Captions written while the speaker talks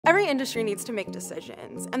Every industry needs to make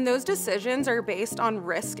decisions, and those decisions are based on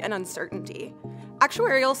risk and uncertainty.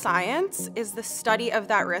 Actuarial science is the study of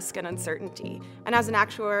that risk and uncertainty, and as an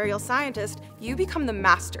actuarial scientist, you become the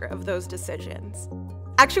master of those decisions.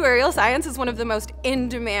 Actuarial science is one of the most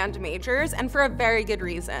in-demand majors, and for a very good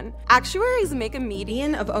reason. Actuaries make a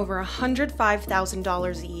median of over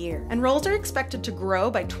 $105,000 a year, and roles are expected to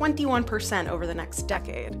grow by 21% over the next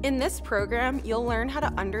decade. In this program, you'll learn how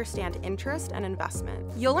to understand interest and investment.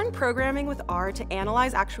 You'll learn programming with R to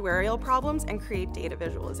analyze actuarial problems and create data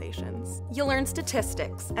visualizations. You'll learn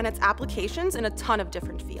statistics and its applications in a ton of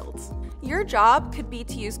different fields. Your job could be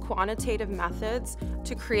to use quantitative methods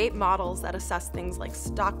to create models that assess things like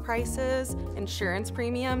stock prices, insurance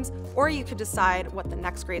premiums, or you could decide what the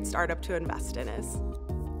next great startup to invest in is.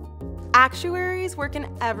 Actuaries work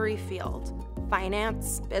in every field: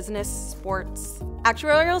 finance, business, sports.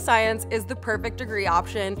 Actuarial science is the perfect degree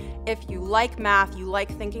option if you like math, you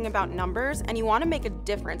like thinking about numbers, and you want to make a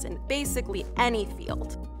difference in basically any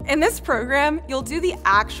field. In this program, you'll do the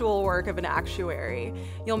actual work of an actuary.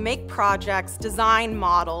 You'll make projects, design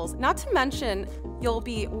models, not to mention you'll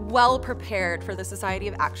be well prepared for the Society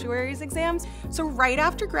of Actuaries exams, so right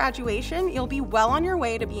after graduation, you'll be well on your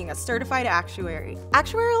way to being a certified actuary.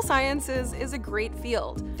 Actuarial sciences is a great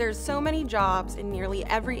field. There's so many jobs in nearly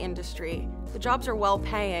every industry. The jobs are well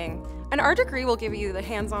paying, and our degree will give you the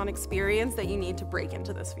hands-on experience that you need to break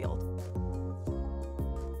into this field.